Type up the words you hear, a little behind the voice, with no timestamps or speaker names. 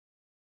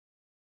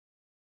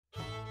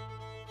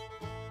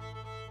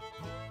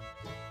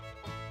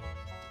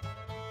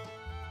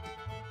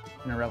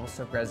been a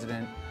Revelstoke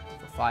resident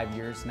for 5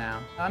 years now.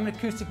 I'm an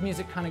acoustic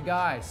music kind of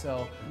guy,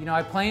 so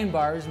I play in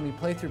bars and we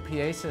play through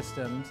PA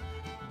systems,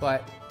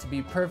 but to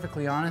be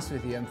perfectly honest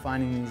with you, I'm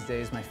finding these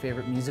days my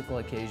favorite musical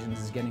occasions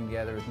is getting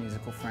together with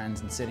musical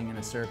friends and sitting in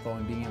a circle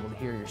and being able to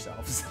hear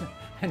yourselves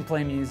and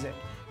play music.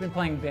 I've been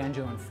playing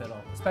banjo and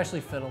fiddle, especially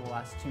fiddle the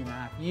last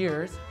 2.5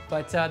 years,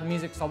 but the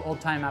music's called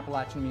old-time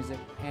Appalachian music,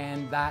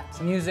 and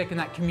that music and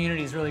that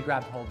community has really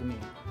grabbed hold of me.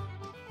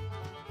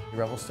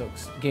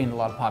 Revelstoke's gained a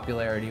lot of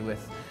popularity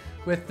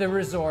with the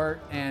resort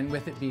and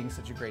with it being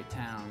such a great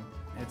town.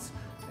 It's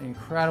an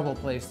incredible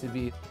place to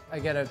be. I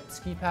get a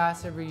ski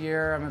pass every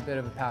year. I'm a bit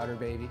of a powder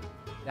baby.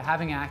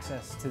 Having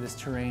access to this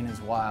terrain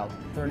is wild.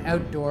 For an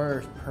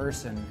outdoor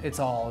person, it's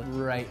all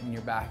right in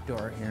your back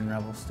door here in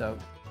Revelstoke.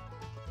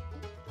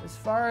 As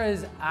far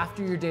as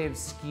after your day of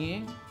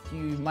skiing,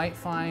 you might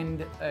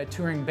find a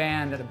touring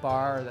band at a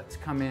bar that's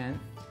come in,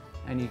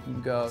 and you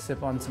can go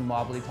sip on some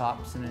wobbly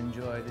pops and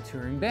enjoy the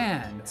touring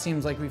band. It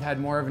seems like we've had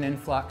more of an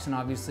influx, and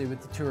obviously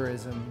with the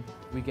tourism,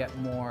 we get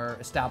more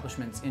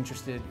establishments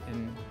interested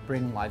in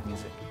bringing live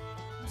music.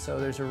 So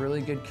there's a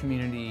really good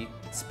community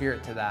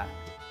spirit to that.